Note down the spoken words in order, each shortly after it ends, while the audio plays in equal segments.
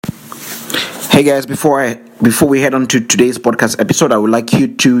Hey guys, before we head on to today's podcast episode, I would like you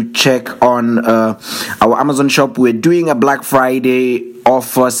to check on our Amazon shop. We're doing a Black Friday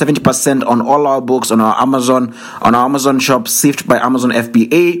offer, 70% on all our books on our Amazon shop, Sift by Amazon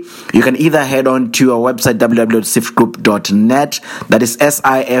FBA. You can either head on to our website www.siftgroup.net, that is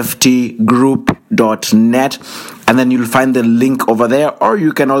siftgroup.net, and then you'll find the link over there, or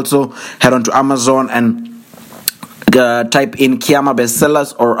you can also head on to Amazon and type in Kiama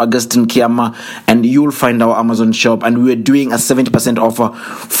bestsellers or Augustine Kiama, and you'll find our Amazon shop. And we're doing a 70% offer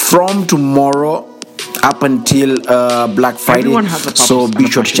from tomorrow up until Black Friday. So be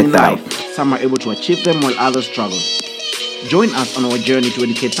sure to check that out. Some are able to achieve them while others struggle. Join us on our journey to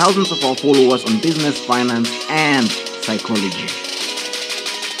educate thousands of our followers on business, finance, and psychology.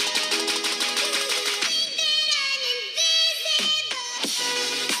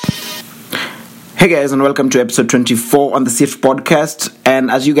 Hey guys, and welcome to episode 24 on the Sift podcast. And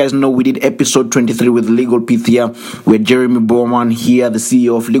as you guys know, we did episode 23 with Legal Pythia, with Jeremy Bowman here, the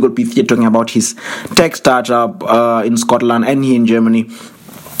CEO of Legal Pythia, talking about his tech startup in Scotland and here in Germany.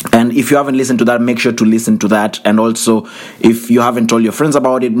 And if you haven't listened to that, make sure to listen to that. And also, if you haven't told your friends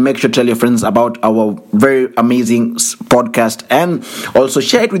about it, make sure to tell your friends about our very amazing podcast. And also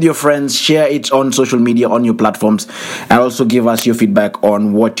share it with your friends, share it on social media, on your platforms, and also give us your feedback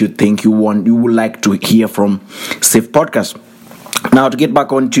on what you think you would like to hear from Sift Podcast. Now, to get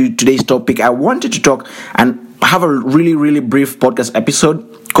back on to today's topic, I wanted to talk and have a really, really brief podcast episode,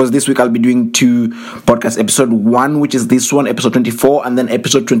 because this week I'll be doing two podcast episode. One, which is this one, episode 24, and then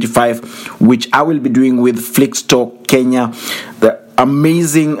episode 25, which I will be doing with Flixtalk Kenya, the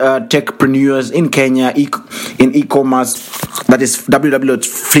amazing techpreneurs in Kenya in e-commerce. That is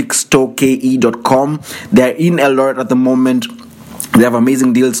www.flixtalkke.com. They're in Eldoret at the moment. They have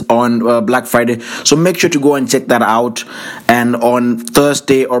amazing deals on Black Friday. So make sure to go and check that out. And on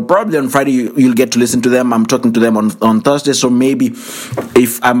Thursday, or probably on Friday, you'll get to listen to them. I'm talking to them on Thursday. So maybe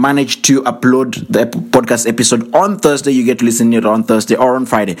if I manage to upload the podcast episode on Thursday, you get to listen to it on Thursday or on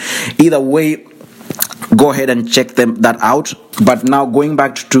Friday. Either way, go ahead and check that out. But now going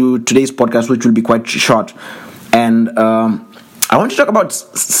back to today's podcast, which will be quite short. And I want to talk about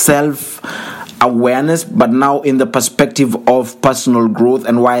self-awareness, but now in the perspective of personal growth,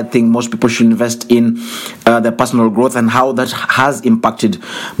 and why I think most people should invest in their personal growth, and how that has impacted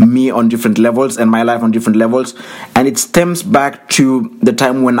me on different levels and my life on different levels. And it stems back to the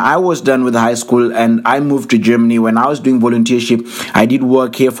time when I was done with high school and I moved to Germany. When I was doing volunteership, I did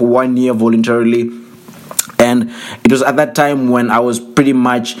work here for 1 year voluntarily. And it was at that time when I was pretty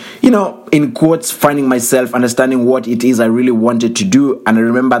much, in quotes, finding myself, understanding what it is I really wanted to do. And I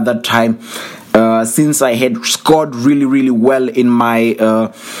remember at that time, since I had scored really, really well in my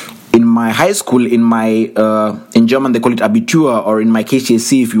high school, in German they call it Abitur, or in my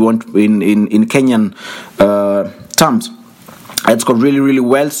KCSE if you want, in Kenyan terms. I had scored really, really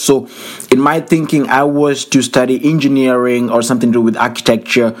well. So in my thinking, I was to study engineering or something to do with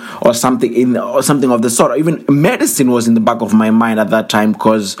architecture or something of the sort. Or even medicine was in the back of my mind at that time,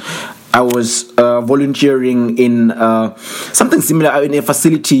 because I was volunteering in something similar, in a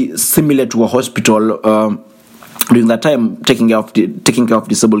facility similar to a hospital. During that time, taking care of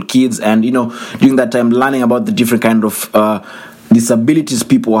disabled kids, and during that time, learning about the different kind of disabilities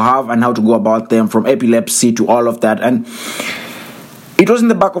people have and how to go about them, from epilepsy to all of that. And it was in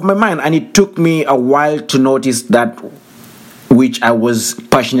the back of my mind, and it took me a while to notice that which I was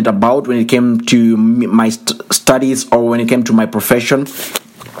passionate about when it came to my studies or when it came to my profession.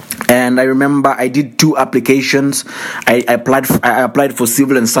 And I remember I did 2 applications. I applied for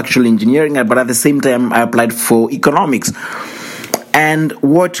civil and structural engineering, but at the same time I applied for economics. And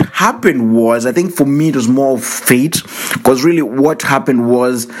what happened was, I think for me it was more of fate, because really what happened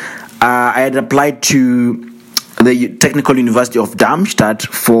was I had applied to the Technical University of Darmstadt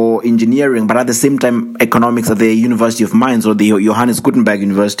for engineering, but at the same time economics at the University of Mainz, or the Johannes Gutenberg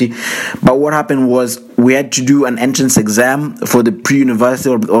University. But what happened was we had to do an entrance exam for the pre-university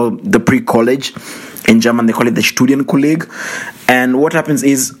or the pre-college. In German they call it the Studienkolleg. And what happens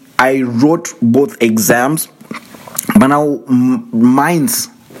is I wrote both exams, but now Mainz,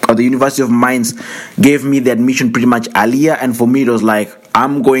 or the University of Mainz, gave me the admission pretty much earlier, and for me it was like,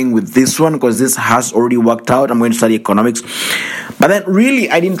 I'm going with this one because this has already worked out. I'm going to study economics. But then really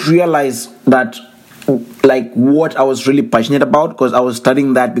I didn't realize that, what I was really passionate about, because I was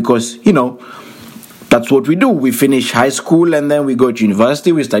studying that because, that's what we do. We finish high school and then we go to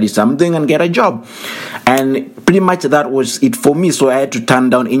university, we study something and get a job. And pretty much that was it for me. So I had to turn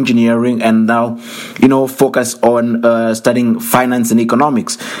down engineering and now, focus on studying finance and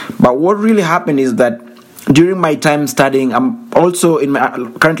economics. But what really happened is that during my time studying,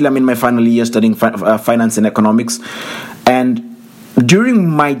 currently I'm in my final year studying finance and economics, and during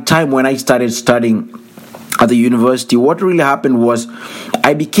my time when I started studying at the university, what really happened was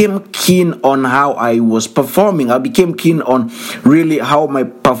I became keen on how I was performing. I became keen on really how my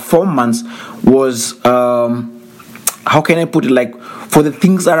performance was, how can I put it, like, for the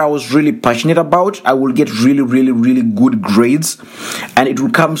things that I was really passionate about, I will get really, really, really good grades, and it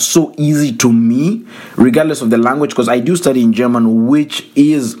will come so easy to me, regardless of the language, because I do study in German, which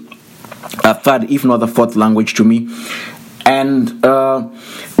is a third, if not the fourth language to me. And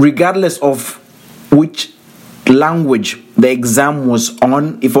regardless of which language the exam was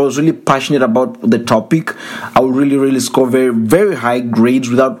on, if I was really passionate about the topic, I would really, really score very, very high grades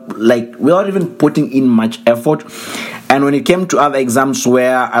without even putting in much effort. And when it came to other exams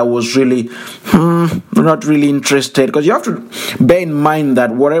where I was really not really interested, because you have to bear in mind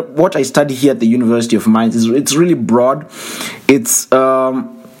that what I study here at the University of Mainz it's really broad. It's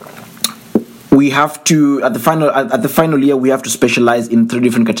we have to at the final year we have to specialize in 3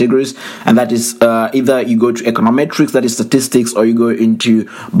 different categories, and that is either you go to econometrics, that is statistics, or you go into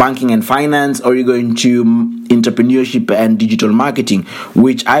banking and finance, or you go into entrepreneurship and digital marketing,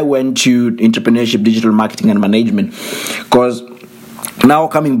 which I went to entrepreneurship, digital marketing and management. Because now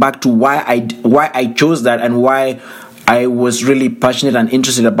coming back to why I chose that and why I was really passionate and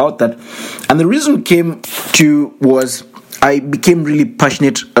interested about that, and the reason was I became really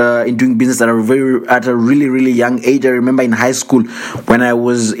passionate in doing business at a really, really young age. I remember in high school when I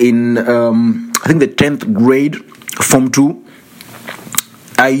was in, I think the 10th grade, Form 2,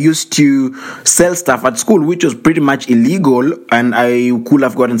 I used to sell stuff at school, which was pretty much illegal, and I could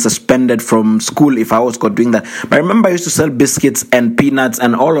have gotten suspended from school if I was caught doing that. But I remember I used to sell biscuits and peanuts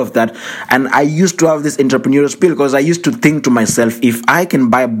and all of that, and I used to have this entrepreneurial spirit, because I used to think to myself, if I can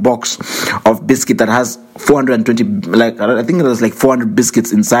buy a box of biscuit that has 420, I think it was like 400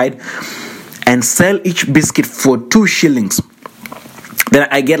 biscuits inside, and sell each biscuit for 2 shillings, then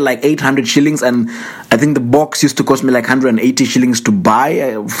I get like 800 shillings, and I think the box used to cost me like 180 shillings to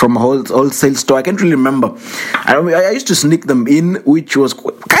buy from a wholesale store. I can't really remember. I used to sneak them in, which was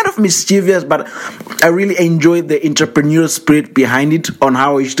kind of mischievous, but I really enjoyed the entrepreneurial spirit behind it, on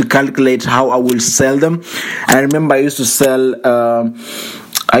how I used to calculate how I will sell them. And I remember I used to sell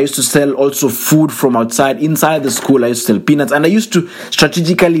also food from outside. Inside the school, I used to sell peanuts, and I used to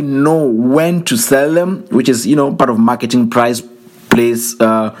strategically know when to sell them, which is, part of marketing, price, place,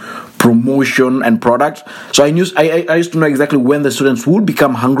 promotion and product. So I used to know exactly when the students would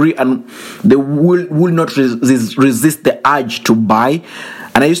become hungry and they will not resist the urge to buy.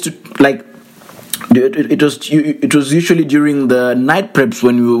 And I used to it was usually during the night preps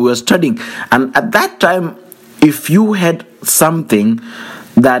when we were studying, and at that time, if you had something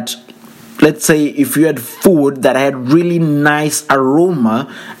that, let's say, if you had food that had really nice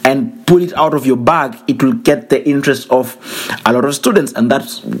aroma and put it out of your bag, it will get the interest of a lot of students, and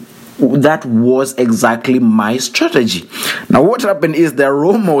that was exactly my strategy. Now, what happened is the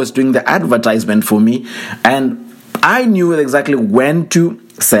aroma was doing the advertisement for me, and I knew exactly when to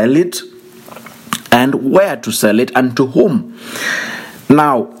sell it and where to sell it and to whom.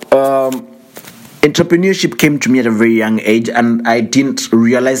 Now, entrepreneurship came to me at a very young age, and I didn't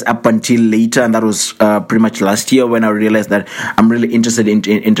realize up until later, and that was pretty much last year, when I realized that I'm really interested in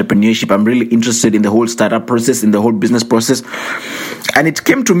entrepreneurship. I'm really interested in the whole startup process, in the whole business process. And it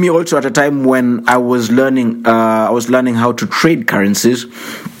came to me also at a time when I was learning how to trade currencies,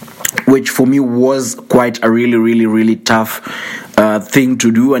 which for me was quite a really, really, really tough thing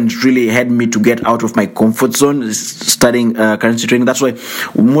to do, and it really had me to get out of my comfort zone studying currency trading. That's why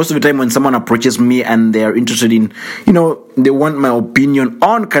most of the time when someone approaches me and they're interested in, they want my opinion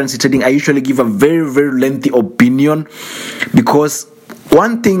on currency trading, I usually give a very, very lengthy opinion, because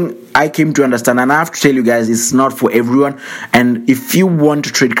one thing I came to understand, and I have to tell you guys, it's not for everyone. And if you want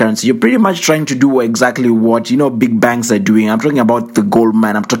to trade currency, you're pretty much trying to do exactly what big banks are doing. I'm talking about the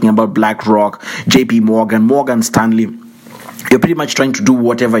Goldman, I'm talking about BlackRock, JP Morgan, Morgan Stanley. You're pretty much trying to do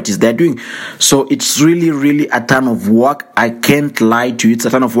whatever it is they're doing. So it's really, really a ton of work. I can't lie to you. It's a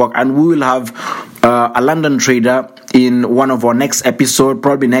ton of work. And we will have a London trader in one of our next episode,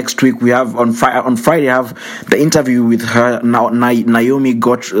 probably next week. We have on Friday, have the interview with her. Now, Naomi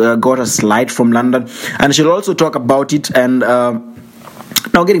got a slide from London, and she'll also talk about it. And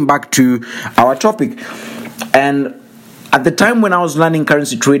now getting back to our topic. And at the time when I was learning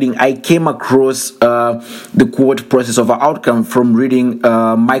currency trading, I came across the quote "process over outcome" from reading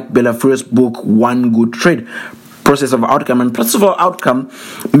Mike Belafiore's book, One Good Trade. process of outcome. And process of outcome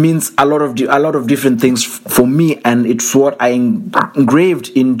means a lot of different things for me, and it's what I engraved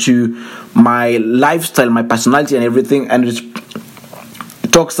into my lifestyle, my personality, and everything. And it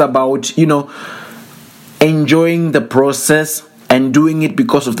talks about enjoying the process and doing it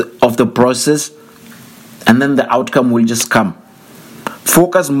because of the process, and then the outcome will just come.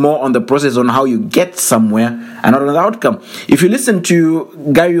 Focus more on the process, on how you get somewhere, and not on the outcome. If you listen to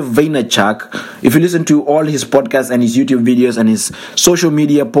Gary Vaynerchuk, if you listen to all his podcasts and his YouTube videos and his social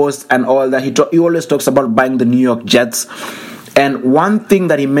media posts and all that, he always talks about buying the New York Jets. And one thing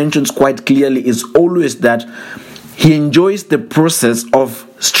that he mentions quite clearly is always that he enjoys the process of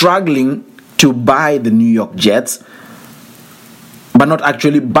struggling to buy the New York Jets, but not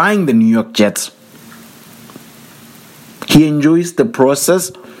actually buying the New York Jets. He enjoys the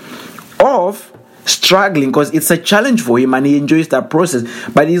process of struggling because it's a challenge for him, and he enjoys that process,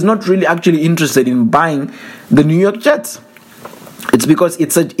 but he's not really actually interested in buying the New York Jets. It's because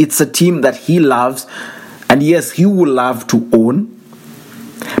it's a team that he loves, and yes, he would love to own,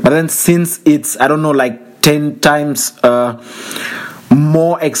 but then since it's 10 times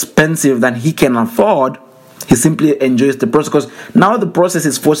more expensive than he can afford, he simply enjoys the process, because now the process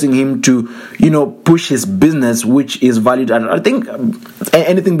is forcing him to, push his business, which is valued at, I think,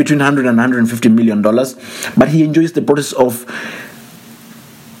 anything between $100 and $150 million. But he enjoys the process of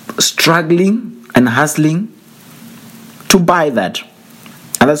struggling and hustling to buy that.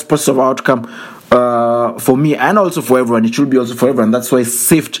 And that's process of outcome for me, and also for everyone. It should be also for everyone. That's why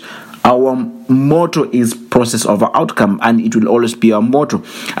SIFT, our motto is process over outcome, and it will always be our motto,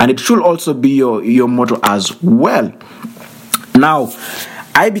 and it should also be your motto as well. Now,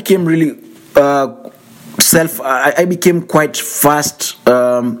 I became really I became quite fast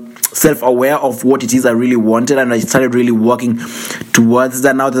self-aware of what it is I really wanted, and I started really working towards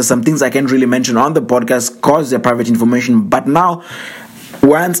that. Now, there's some things I can't really mention on the podcast because they're private information, but now,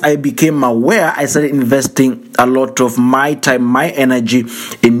 once I became aware, I started investing a lot of my time, my energy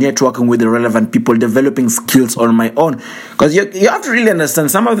in networking with the relevant people, developing skills on my own. Because you have to really understand,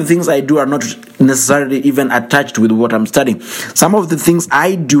 some of the things I do are not necessarily even attached with what I'm studying. Some of the things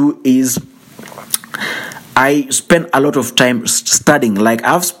I do is I spend a lot of time studying. Like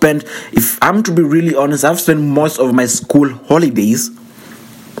if I'm to be really honest, I've spent most of my school holidays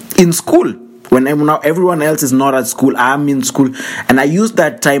in school. When now everyone else is not at school, I'm in school, and I use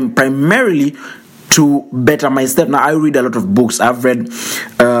that time primarily to better myself. Now, I read a lot of books. I've read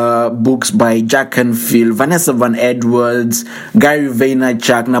books by Jack Canfield, Vanessa Van Edwards, Gary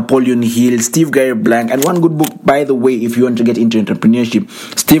Vaynerchuk, Napoleon Hill, Steve Gary Blank, and one good book, by the way, if you want to get into entrepreneurship,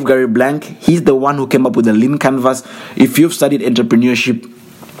 Steve Gary Blank, he's the one who came up with the Lean Canvas. If you've studied entrepreneurship,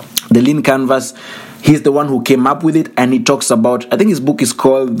 the Lean Canvas, he's the one who came up with it, and he talks about, I think his book is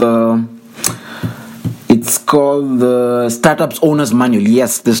called the Startups Owner's Manual.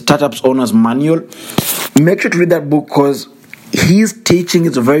 Yes, the Startups Owner's Manual. Make sure to read that book because his teaching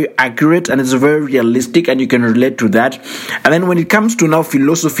is very accurate and it's very realistic, and you can relate to that. And then when it comes to now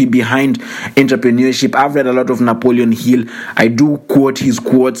philosophy behind entrepreneurship, I've read a lot of Napoleon Hill. I do quote his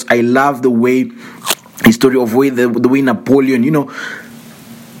quotes. I love the way Napoleon,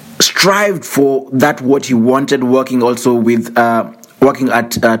 strived for that what he wanted, working also with working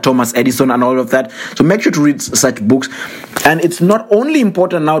at Thomas Edison and all of that. So make sure to read such books. And it's not only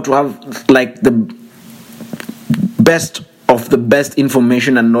important now to have like the best of the best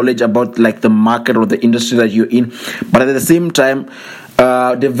information and knowledge about like the market or the industry that you're in, but at the same time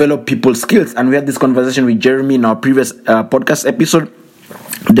develop people's skills. And we had this conversation with Jeremy in our previous podcast episode,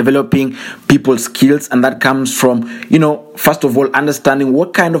 developing people's skills, and that comes from, first of all, understanding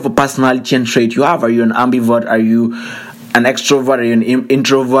what kind of a personality and trait you have. Are you an ambivert? Are you an extrovert? Are you an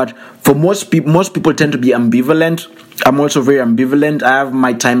introvert? For most people tend to be ambivalent. I'm also very ambivalent. I have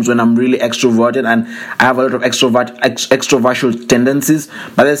my times when I'm really extroverted, and I have a lot of extrovertial tendencies.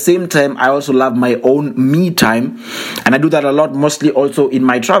 But at the same time, I also love my own me time, and I do that a lot, mostly also in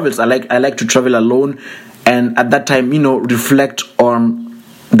my travels. I like to travel alone, and at that time, reflect on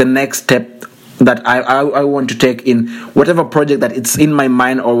the next step that I want to take in whatever project that it's in my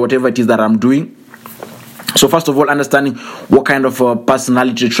mind or whatever it is that I'm doing. So first of all, understanding what kind of a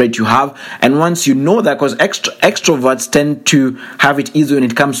personality trait you have. And once you know that, because extroverts tend to have it easy when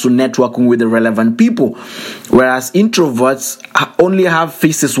it comes to networking with the relevant people, whereas introverts only have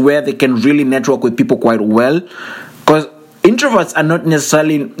phases where they can really network with people quite well. Because introverts are not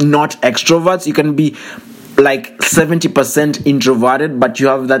necessarily not extroverts. You can be like 70% introverted, but you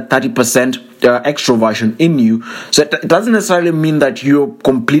have that 30% extroversion in you. So it doesn't necessarily mean that you're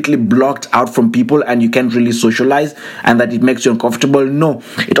completely blocked out from people and you can't really socialize and that it makes you uncomfortable. No,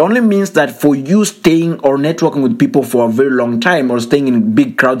 it only means that for you staying or networking with people for a very long time, or staying in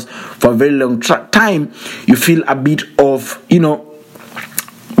big crowds for a very long time, you feel a bit of,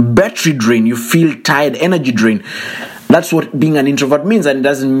 battery drain. You feel tired, energy drain. That's what being an introvert means, and it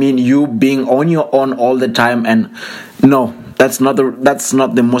doesn't mean you being on your own all the time. And no, that's not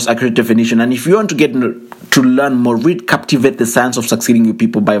the most accurate definition. And if you want to get to learn more, read "Captivate: The Science of Succeeding with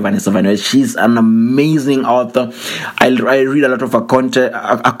People" by Vanessa Van Edwards. She's an amazing author. I read a lot of her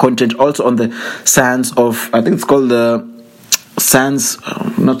content also on the science of, I think it's called the science.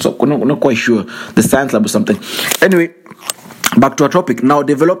 Not quite sure. The Science Lab or something. Anyway. Back to our topic. Now,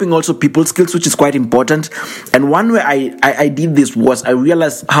 developing also people skills, which is quite important. And one way I did this was I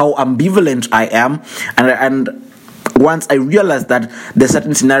realized how ambivalent I am. And once I realized that there's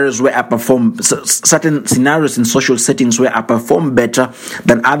certain scenarios where I perform, certain scenarios in social settings where I perform better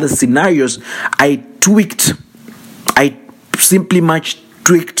than other scenarios, I simply much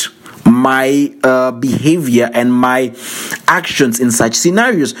tweaked my behavior and my actions in such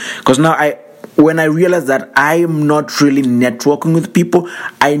scenarios. Because now when I realized that I am not really networking with people,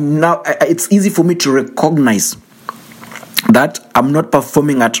 it's easy for me to recognize that I'm not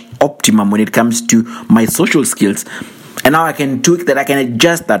performing at optimum when it comes to my social skills. And now I can tweak that, I can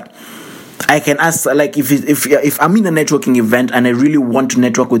adjust that. I can ask, like, if I'm in a networking event and I really want to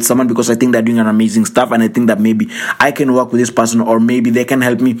network with someone because I think they're doing an amazing stuff, and I think that maybe I can work with this person, or maybe they can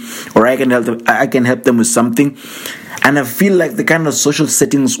help me, or I can help them with something, and I feel like the kind of social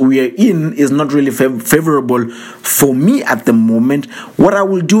settings we are in is not really favorable for me at the moment, what I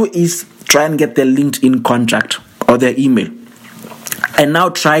will do is try and get their LinkedIn contact or their email, and now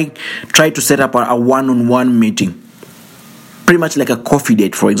try to set up a one-on-one meeting. Pretty much like a coffee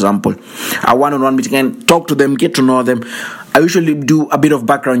date, for example, a one-on-one meeting, and talk to them, get to know them. I usually do a bit of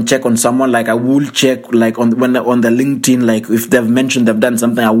background check on someone. Like I will check, like on the LinkedIn, like if they've mentioned they've done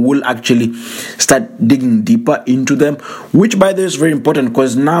something, I will actually start digging deeper into them. Which, by the way, is very important,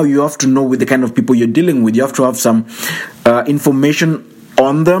 because now you have to know with the kind of people you're dealing with. You have to have some information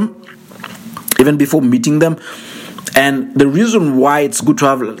on them even before meeting them. And the reason why it's good to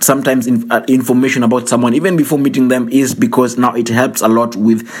have sometimes information about someone even before meeting them is because now it helps a lot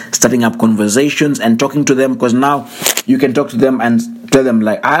with starting up conversations and talking to them, because now you can talk to them and tell them,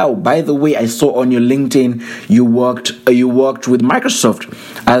 like, oh, by the way, I saw on your LinkedIn you worked with Microsoft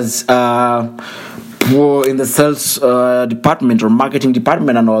as in the sales department or marketing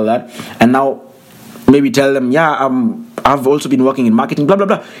department and all that. And now maybe tell them, I've also been working in marketing, blah blah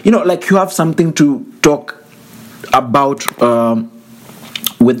blah. Like you have something to talk about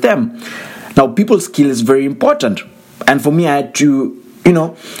with them. Now, people skill is very important, and for me, I had to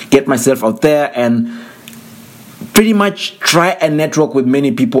get myself out there and pretty much try and network with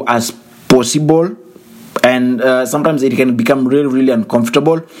many people as possible. And sometimes it can become really, really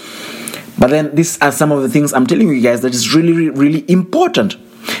uncomfortable, but then these are some of the things I'm telling you guys that is really, really important.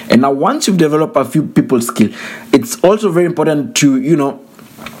 And now, once you've developed a few people skill, it's also very important to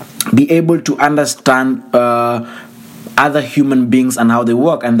be able to understand other human beings and how they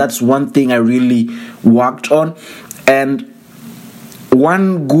work. And that's one thing I really worked on. And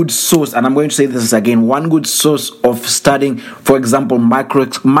one good source, and I'm going to say this again, one good source of studying, for example,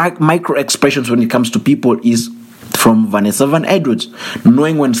 micro expressions when it comes to people is from Vanessa Van Edwards.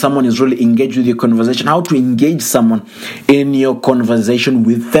 Knowing when someone is really engaged with your conversation, how to engage someone in your conversation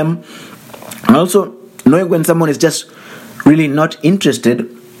with them. And also knowing when someone is just really not interested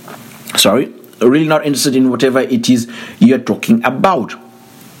in whatever it is you're talking about.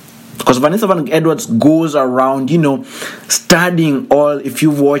 Because Vanessa Van Edwards goes around, studying all. If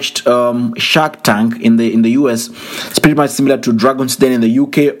you've watched Shark Tank in the US, it's pretty much similar to Dragon's Den in the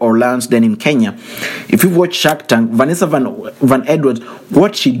UK or Lion's Den in Kenya. If you've watched Shark Tank, Vanessa Van Edwards,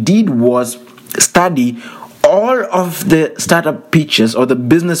 what she did was study all of the startup pitches or the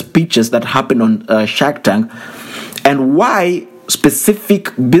business pitches that happened on Shark Tank, and why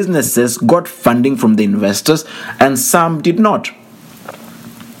specific businesses got funding from the investors and some did not,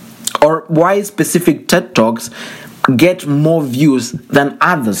 or why specific TED Talks get more views than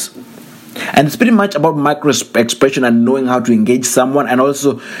others. And it's pretty much about micro expression and knowing how to engage someone, and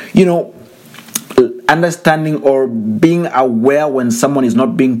also understanding or being aware when someone is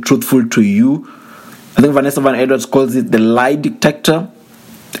not being truthful to you. I think Vanessa Van Edwards calls it the lie detector.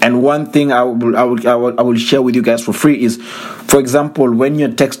 And one thing I will share with you guys for free is, for example, when you're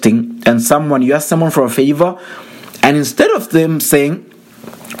texting and you ask someone for a favor, and instead of them saying,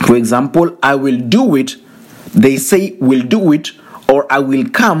 for example, I will do it, they say we'll do it, or I will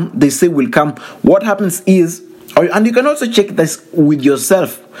come, they say will come. What happens is, and you can also check this with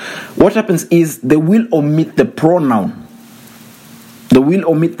yourself, what happens is they will omit the pronoun. They will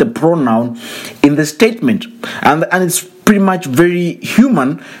omit the pronoun in the statement. And it's pretty much very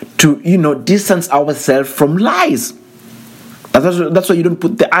human to, distance ourselves from lies. That's why you don't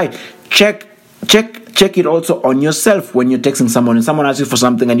put the I. Check it also on yourself when you're texting someone and someone asks you for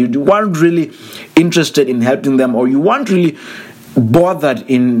something and you weren't really interested in helping them, or you weren't really bothered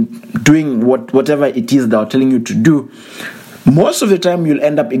in doing whatever it is they're telling you to do. Most of the time you'll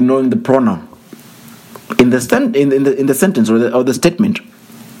end up ignoring the pronoun in the sentence or the statement.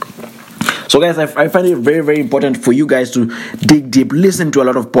 So guys, I find it very, very important for you guys to dig deep, listen to a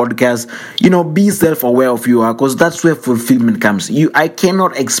lot of podcasts, be self-aware of you are, because that's where fulfillment comes. I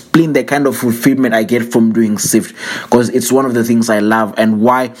cannot explain the kind of fulfillment I get from doing Sift, because it's one of the things I love, and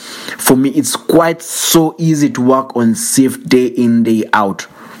why for me it's quite so easy to work on Sift day in, day out.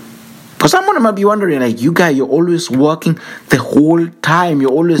 Because someone might be wondering, like, you guys, you're always working the whole time,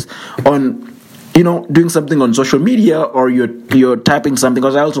 you're always on doing something on social media, or you're typing something.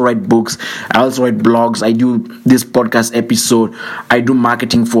 Because I also write books, I also write blogs, I do this podcast episode, I do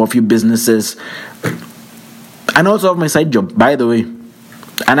marketing for a few businesses, and I also have my side job, by the way,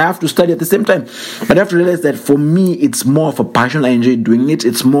 and I have to study at the same time. But I have to realize that for me it's more of a passion. I enjoy doing it.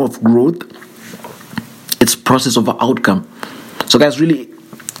 It's more of growth. It's process over outcome. So guys, really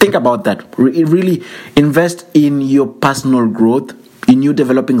think about that. Really invest in your personal growth, in you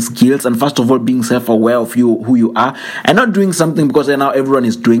developing skills, and first of all being self-aware of who you are, and not doing something because now everyone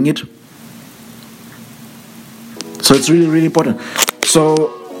is doing it. So it's really, really important.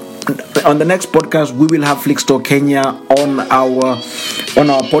 So on the next podcast we will have Flickstore Kenya on our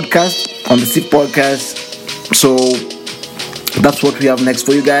podcast, on the Sift podcast. So that's what we have next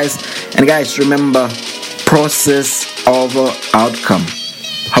for you guys. And guys, remember, process over outcome.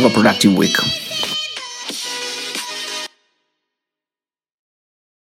 Have a productive week.